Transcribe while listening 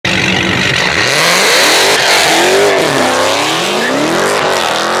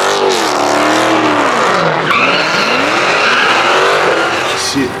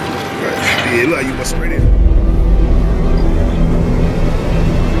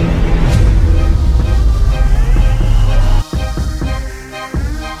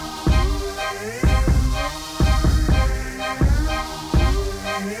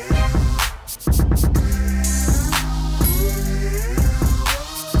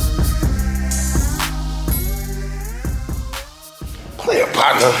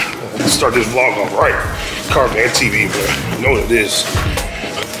man. Let's start this vlog off right. Caravan TV, man. You know what it is.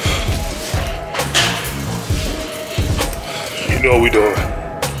 You know what we doing.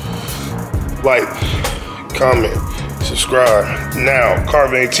 Like, comment, subscribe. Now,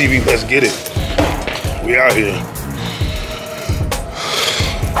 Caravan TV, let's get it. We out here.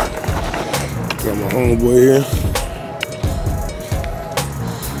 Got my homeboy here.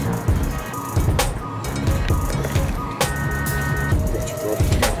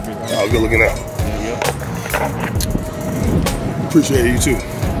 Oh, good looking out. Appreciate you too.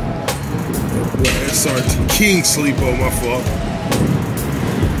 Sorry, King sleep on my fault.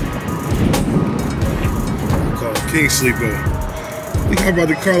 Call King sleep on. He talking about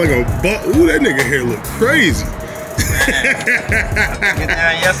the car like a butt. Ooh, that nigga hair look crazy. Get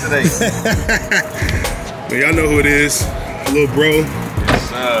down yesterday. Man, y'all know who it is. Little bro. Yes,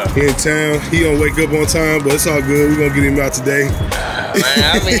 sir. He in town. He don't wake up on time, but it's all good. We're gonna get him out today. Man,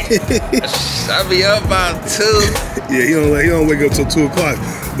 I be up about 2. Yeah, he don't wake up till 2 o'clock.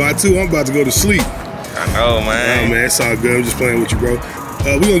 By 2, I'm about to go to sleep. I know, man. Nah, man, it's all good. I'm just playing with you, bro.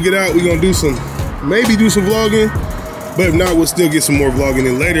 We gonna get out. We gonna do some, maybe do some vlogging. But if not, we'll still get some more vlogging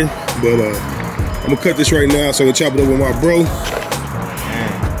in later. But I'm gonna cut this right now, so I'm gonna chop it up with my bro.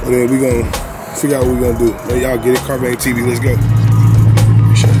 And then we gonna figure out what we gonna do. Hey, y'all get it, Caravan TV, let's go.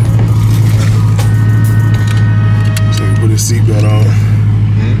 Appreciate it. This nigga put his seatbelt on.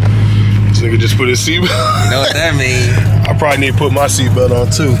 This nigga just put his seatbelt on. You know what that means? I probably need to put my seatbelt on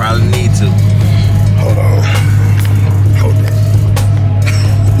too. Probably need to. Hold on. Hold on.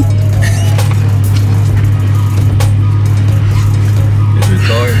 It's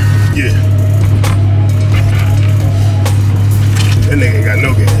recording? Yeah. That nigga ain't got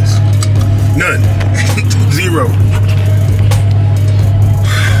no gas. None. 0.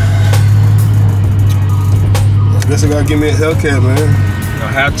 I guess I gotta give me a Hellcat, man.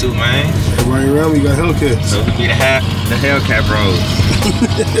 Don't have to, man. Everybody around me got Hellcats. So we be the Hellcat bros.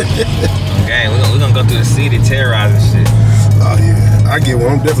 Okay, we're gonna go through the city terrorizing shit. Oh yeah, I get one.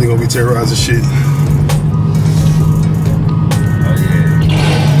 I'm definitely gonna be terrorizing shit. Oh yeah.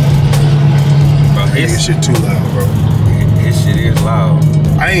 Bro, This shit too loud, bro. This shit is loud.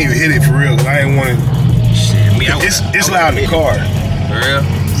 I ain't even hit it for real, cause I ain't want to. Shit, It's loud in the car. For real?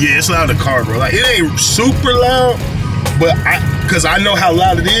 Yeah, it's loud in the car, bro. Like, it ain't super loud, but cause I know how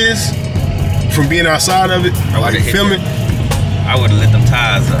loud it is from being outside of it, like filming. I would've lit them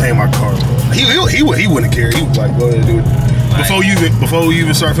tires up. Ain't my car, bro. He wouldn't care. He was like, go ahead and do it. Like, before you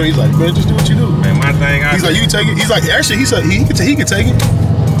even start filming, he's like, man, just do what you do. Man, my thing. He's like, you can take it. He's like, actually, he said he can take it.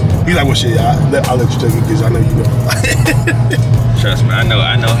 He's like, well, shit, I'll let you take it because I know you know. Trust me, I know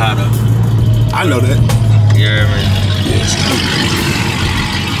how to. I know that. You hear me? Yes.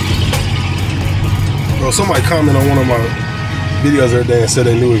 Bro, somebody commented on one of my videos the other day and said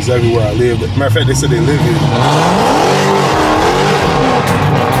they knew exactly where I lived. Matter of fact, they said they live here.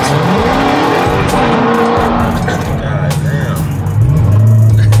 God damn.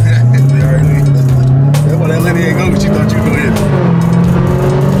 They already knew. That's why that lady ain't go, but you thought you go ahead.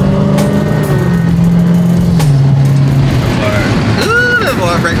 That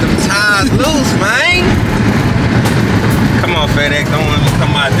boy break them tires loose, man. Come on, FedEx, don't let me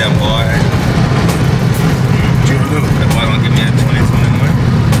come out there, boy. What you gonna do? That boy gonna give me a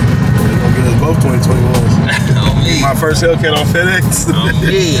 2021. They're gonna get us both 2021s. On me. My first Hellcat on FedEx. On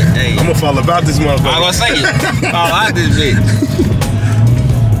me. Hey. I'm gonna fall about this motherfucker. I was gonna say it. Fall out this bitch.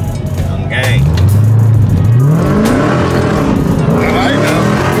 On gang. Alright now.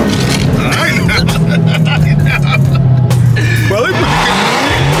 Well, it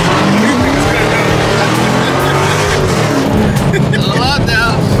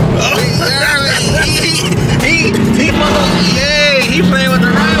He playing with the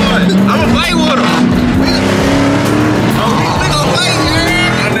right one. I'ma play with him. We gonna play,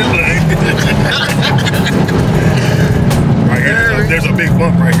 right here, there's a big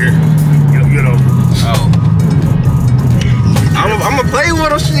bump right here. Get over. Oh. I'ma play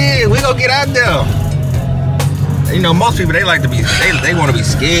with him, shit. We gonna get out there. You know, most people, they like to be, they want to be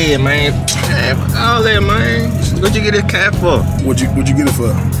scared, man. All that, man. What'd you get this cat for? What'd you get it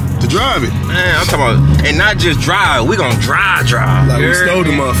for? To drive it. Man, I'm talking about, and not just drive. We gonna drive. Like we stole the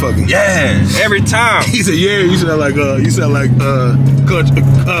motherfucker. Yeah, every time. He said, yeah. You sound like country.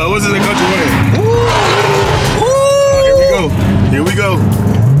 What's his name? Country Wayne. Ooh. Here we go.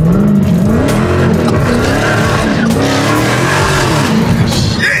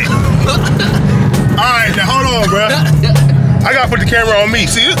 Shit. All right, now hold on, bro. I gotta put the camera on me.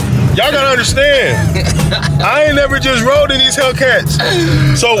 See, y'all gotta understand. I ain't never just rode in these Hellcats.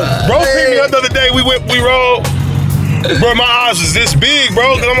 So, bro picked me up the other day. We rode. Bro, my eyes was this big,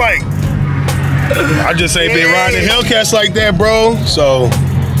 bro. Cause I'm like, I just ain't been riding Hellcats like that, bro. So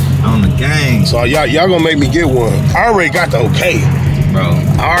on the gang. So y'all gonna make me get one. I already got the okay, bro.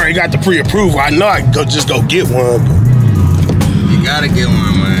 I already got the pre-approval. I know I can just go get one. You gotta get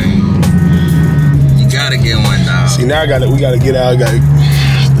one, man. You gotta get one, dog. See, now we gotta get out.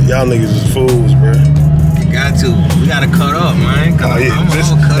 Y'all niggas is fools, bro. We gotta cut up, man. Oh, yeah.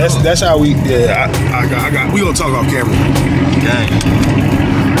 That's how we. Yeah, I got. We gonna talk off camera. Okay.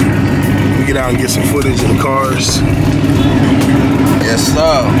 We get out and get some footage of the cars. Yes,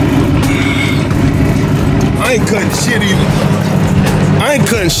 sir. I ain't cutting shit either. I ain't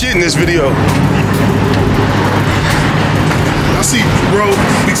cutting shit in this video. I see, bro,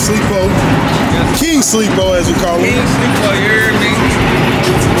 Big Sleepo. Yes. King Sleepo, as we call him. King Sleepo, you hear me?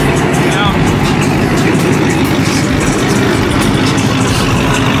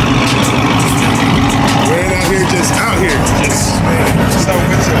 Ran out here, just out here.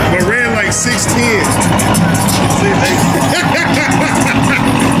 But ran like 6'10".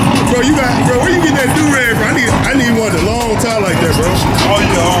 Bro, where you get that do-rag from? I need one with a long tie like that, bro. Oh,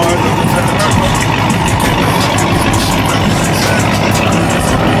 yeah,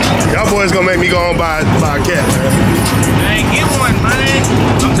 y'all boys gonna make me go on buy a cat, man. Man, get one, man.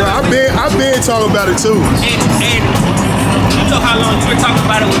 Bro, I've been talking about it too. And you know how long you been talking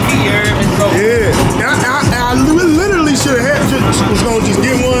about it with me, you heard me? So yeah, I literally should have was gonna just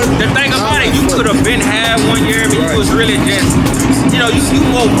get one. The thing about it, you could have been had one, you heard me? Right. You was really just, you know, you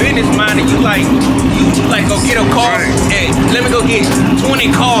more business minded. You like go get a car and let me go get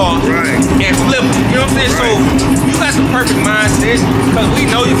 20 cars and flip them. You know what I'm saying? So you got some perfect mindset because we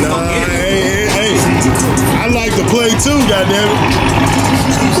know you can go get it. Hey, I like to play too, goddammit.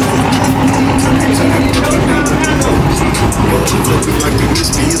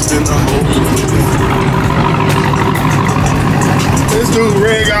 This dude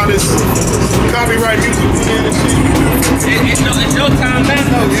ran out this copyright music and shit. It's your time now,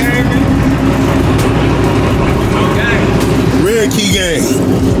 though, you hear me? Okay. Red Key Gang.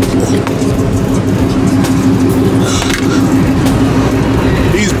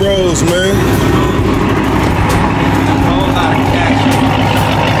 These bros, man. A whole lot of action.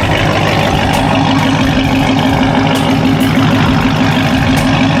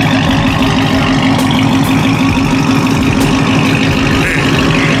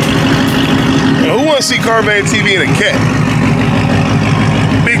 Who wants to see Carbane TV and a cat?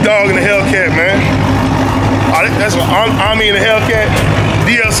 Big dog in the Hellcat, man. Oh, that's what Ami in the Hellcat.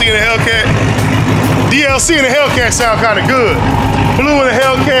 DLC in the Hellcat. DLC in the Hellcat sound kind of good. Blue in the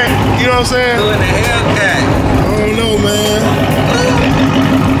Hellcat, you know what I'm saying? Blue in the Hellcat. I don't know, man.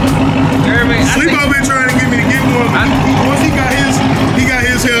 Sleepo been trying to get me to get one. Once he got his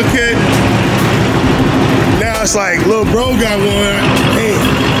Hellcat. Now it's like, little bro got one. Hey,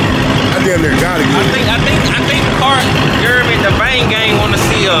 I damn near gotta get it. I think car, Jeremy, the Bang Gang want to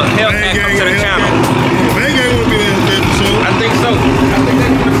see a Hellcat come to the channel. The Bang Gang want to be there for sure. I think so. I think they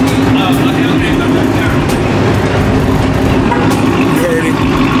want to see a Hellcat come to the channel. You heard him.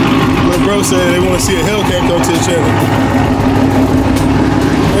 Little bro said they want to see a Hellcat go to the channel.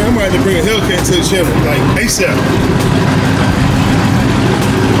 Man, I might have to bring a Hellcat to the channel, like ASAP.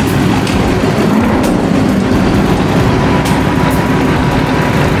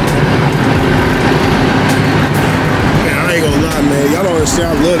 Man, y'all don't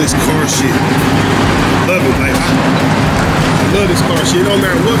understand. I love this car shit. Love it, like I love this car shit. It don't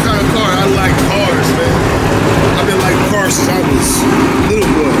matter what kind of car. I like cars, man. I've been liking cars since I was little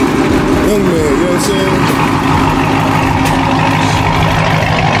boy, young man. You know what I'm saying?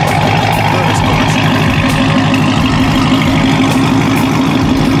 Love this car shit.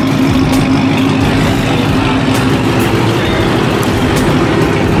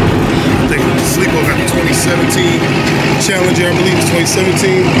 I think Sleepo got the 2017. Challenger, I believe it's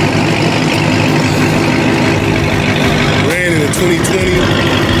 2017. Ran in the 2020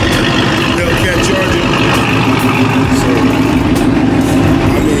 Hellcat Charger. So,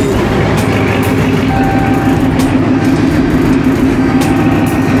 I mean,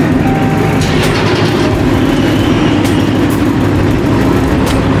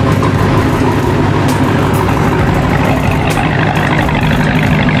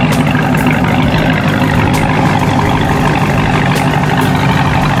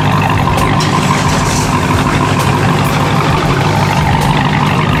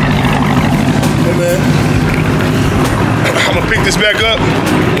 back up.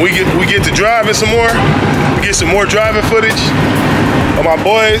 We get to driving some more. We get some more driving footage of my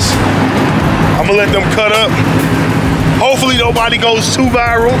boys. I'm gonna let them cut up. Hopefully nobody goes too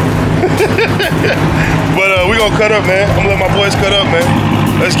viral. But we gonna cut up, man. I'm gonna let my boys cut up, man.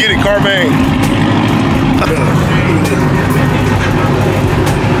 Let's get it, Carvane.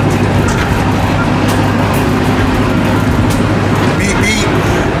 Beat, beat.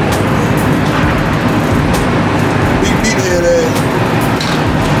 Beat, beat, head ass.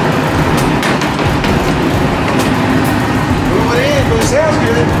 Going in, but it sounds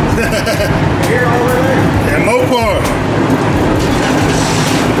good. Here, over there. And Mopar.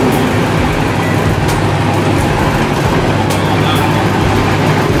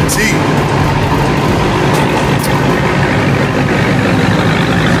 See.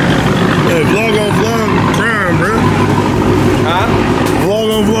 Hey, vlog on vlog crime, bro. Huh? Vlog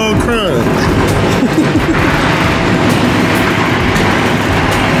on vlog crime.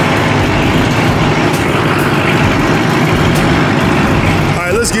 All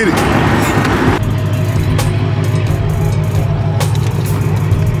right, let's get it.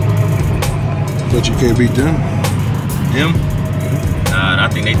 But you can't beat them. Them? Nah, I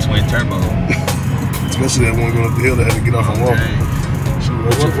think they twin turbo. Especially that one going up the hill that had to get off and walk.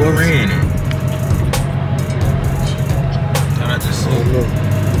 What ran it? Thought I just I saw. don't know.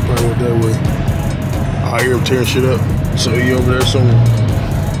 Probably went that way. I hear him tearing shit up. So he over there somewhere.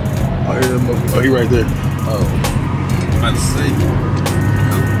 I hear him. Oh, he right there. Oh. I'm about to say. I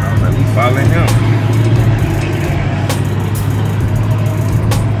was like, we following him.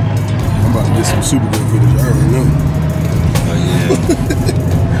 I'm about to get some super good footage. I already know. Oh, yeah.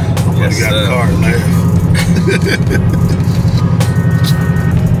 Somebody got a car and laugh.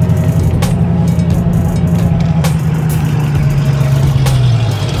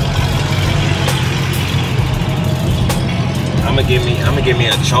 I'm gonna give me a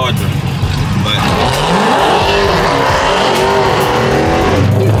charger, but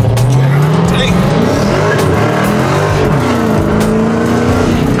dang.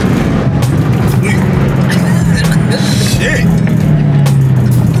 Shit.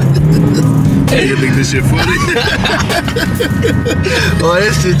 Hey, you think this shit funny? Oh,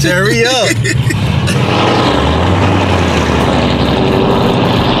 this shit hurry up.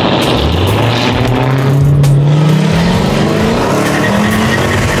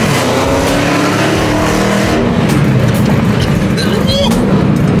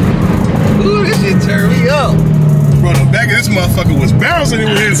 Motherfucker was bouncing it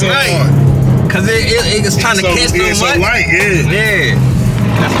with so hard. Cause it was trying to catch so much. So light, yeah. Yeah.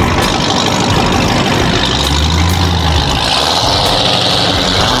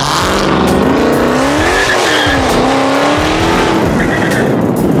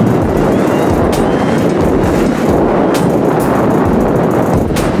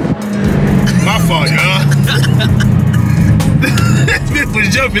 My fault, y'all. That bitch was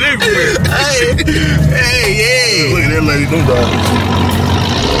jumping everywhere. Hey, yeah. Look at that lady, don't die.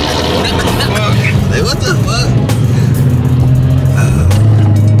 Like, what the fuck?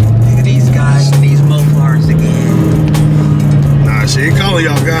 Look at these guys and these Mopars again. Nah, she ain't calling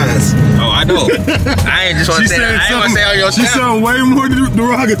y'all guys. Oh, I know. I ain't just want to say that. I ain't want to say on your she channel. She sound way more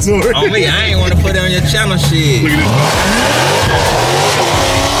derogatory. On me, I ain't want to put it on your channel shit. Look at this.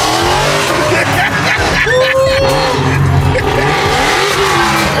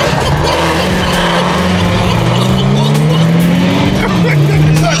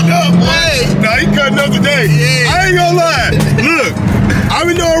 Nah, he cutting up today. Yeah. I ain't gonna lie. Look, I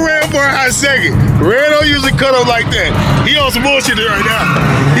been knowing Ran for a hot second. Ran don't usually cut up like that. He on some bullshit right now.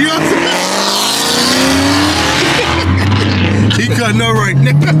 He cutting up right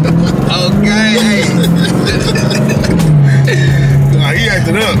now. Okay. Nah, he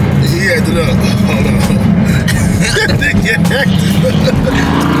acting up. He acting up. Hold on.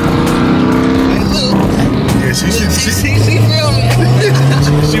 Yeah, she filming.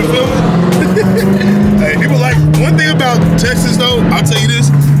 She filming. Hey, people like, one thing about Texas though, I'll tell you this,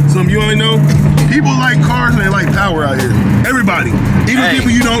 something you ain't know, people like cars and they like power out here. Everybody. Even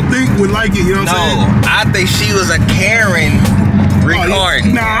people you don't think would like it, you know what I'm saying? No, I think she was a Karen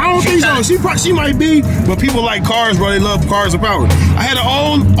recording. Nah, I don't think so. She might be, but people like cars, bro. They love cars and power. I had an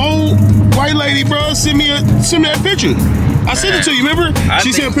old white lady, bro, send me that picture. I sent it to you, remember?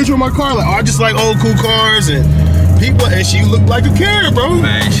 She sent a picture of my car, like, oh, I just like old cool cars and people, and she looked like a Karen, bro.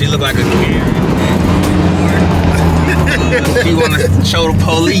 Man, she looked like a Karen. She wanna show the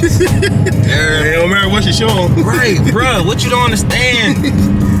police. It don't matter what she showing. Right, bro, what you don't understand?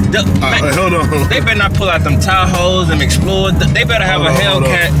 Hold on. They better not pull out them Tahoes and Explorers. They better have a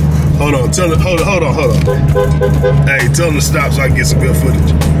Hellcat. Hold on. Hold on. Hey, tell them to stop so I can get some good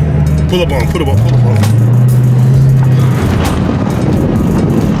footage. Pull up on.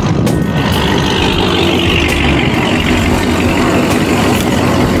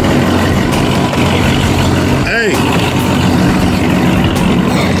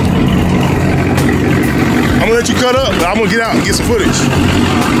 let you cut up. I'm gonna get out and get some footage.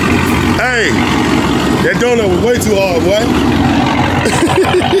 Hey, that donut was way too hard, boy.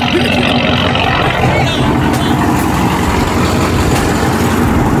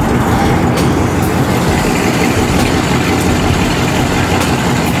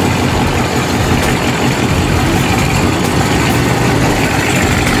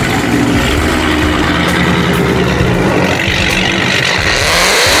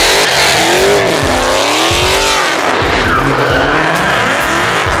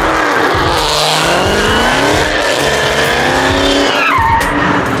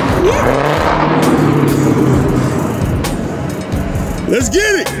 Let's get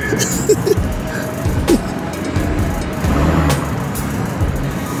it.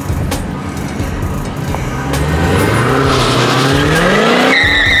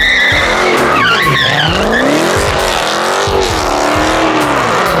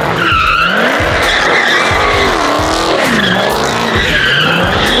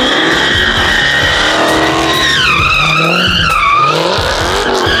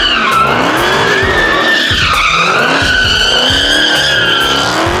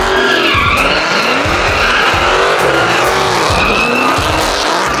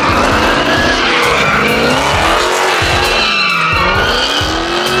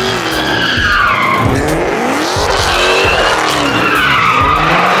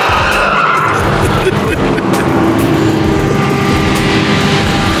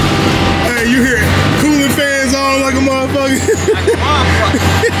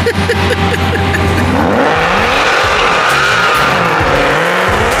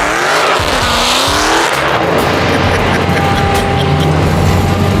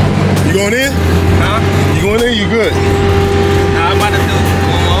 You going in? Huh? You going in? You good? Nah, I'm about to do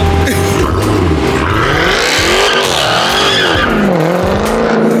one more.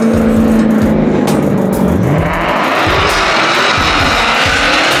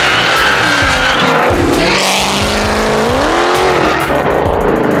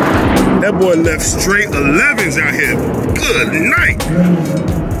 That boy left straight 11s out here. Good night.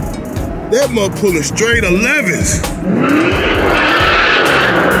 That mother pulling straight 11s.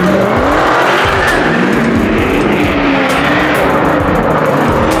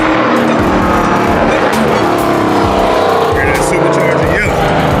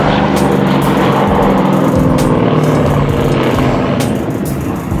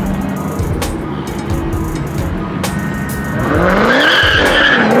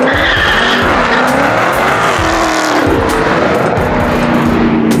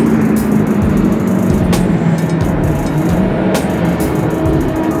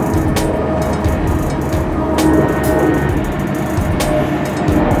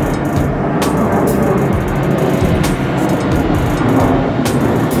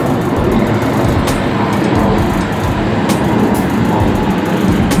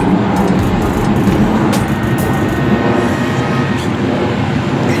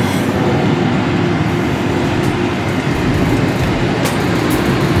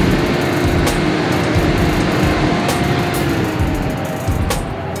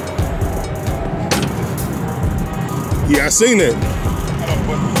 Yeah, I seen that.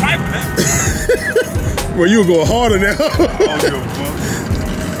 Well, you were going harder now.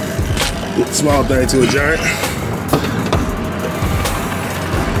 Small thing to a giant.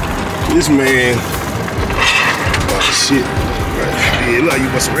 This man, oh shit. Yeah, it look like you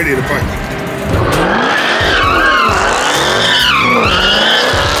must have ready to fight.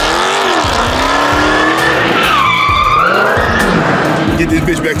 Get this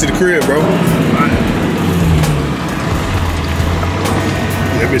bitch back to the crib, bro.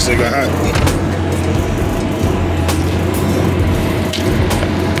 That bitch ain't got hot.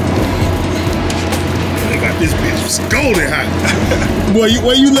 They got this bitch golden hot. Boy,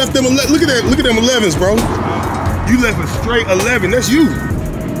 you left them. Look at that. Look at them 11s, bro. You left a straight 11. That's you.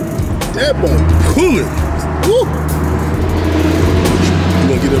 That boy pulling. Woo. You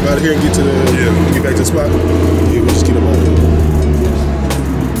gonna get up out of here and get to the get back to the spot? Yeah, we'll just get up out of here.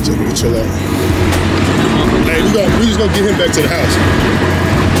 So we can chill out. Hey, we just gonna get him back to the house.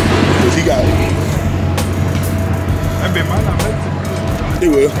 Cause he got it. That bit might not make it. It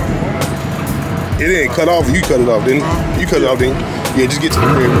will. It ain't cut off. You cut it off, didn't you? You cut it off, didn't you? Yeah, just get to the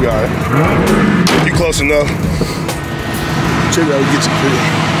crib. We alright. You close enough. Check out and get to the crib.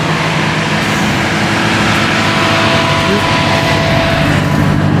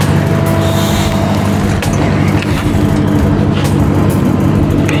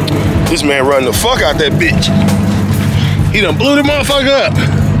 This man running the fuck out that bitch. He done blew the motherfucker up.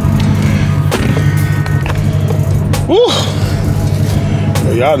 Woo.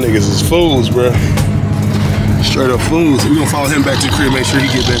 Y'all niggas is fools, bro. Straight up fools. We're gonna follow him back to the crib, make sure he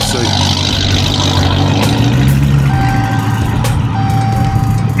get back safe.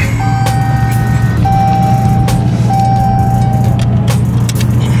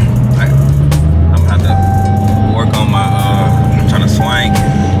 I'm about to work on my trying to swing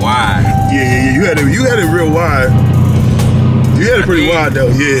wide. Yeah. You had it real wide. You had it pretty wide though,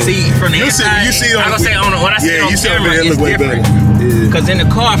 yeah. See, from the inside, you see it on, I don't say on when I see it on camera, it's different. Because in the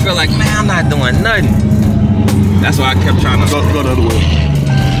car, I feel like, man, I'm not doing nothing. That's why I kept trying to go the other way.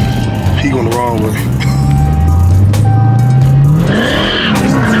 He going the wrong way.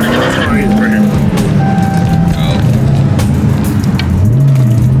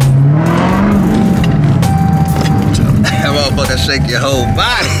 That motherfucker shake your whole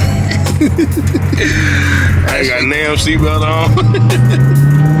body. I ain't got a damn seatbelt on.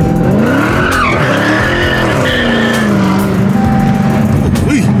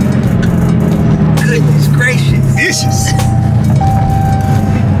 Goodness gracious. Vicious.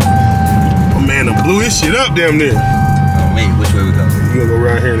 Oh man, I blew this shit up damn near. Oh man, which way we go? You gonna go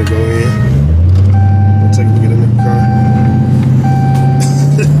around here and go in. I'll take a look at that car.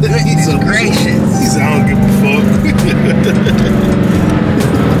 Goodness gracious. He said, I don't give a fuck.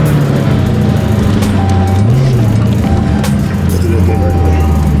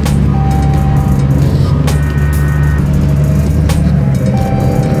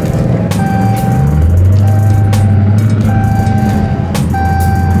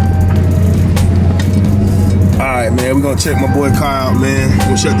 Man, we're gonna check my boy car out, man.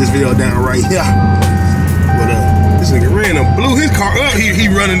 We'll shut this video down right here. But this nigga ran and blew his car up. He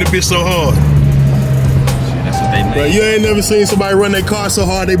running the bitch so hard. That's what they made. But you ain't never seen somebody run their car so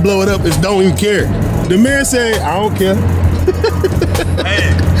hard they blow it up and don't even care. The man said, I don't care.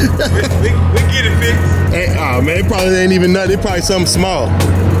 Hey, we get it fixed. Hey, man, it probably ain't even nothing. It probably something small.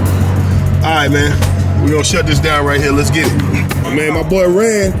 Alright, man. We're gonna shut this down right here. Let's get it. Man, my boy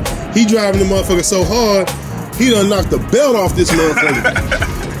ran. He driving the motherfucker so hard. He done knocked the belt off this motherfucker.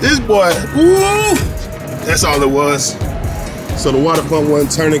 This boy, woo! That's all it was. So the water pump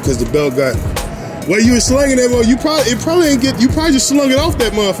wasn't turning because the belt got. Well, you were slinging that motherfucker. You probably just slung it off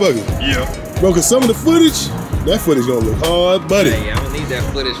that motherfucker. Yeah. Bro, cause some of the footage, that footage gonna look hard, buddy. Hey, I don't need that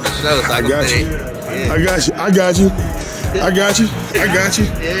footage for sure. So I got you. Yeah. I got you. Yeah,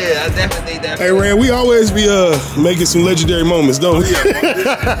 I definitely need that. Hey, Rand, we always be making some legendary moments, don't we?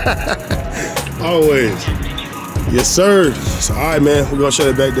 Always. Yes, sir. So, all right, man. We're going to shut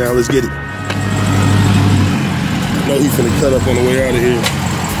it back down. Let's get it. I know he's finna cut up on the way out of here.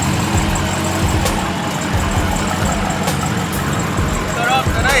 Cut up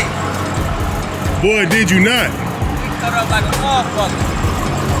today. Boy, did you not? We cut up like a motherfucker.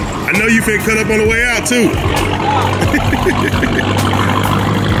 I know you finna cut up on the way out, too. I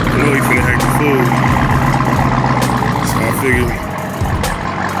know he finna act a fool. So I figured.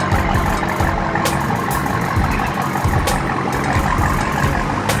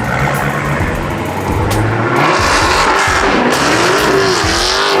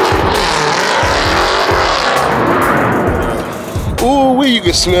 Ooh, you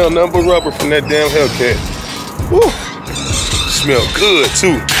can smell nothing but rubber from that damn Hellcat. Ooh, smell good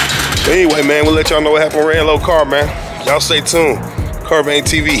too. But anyway, man, we'll let y'all know what happened with Ranlow car, man. Y'all stay tuned. Carbane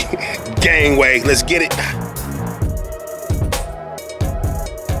TV, gangway, let's get it.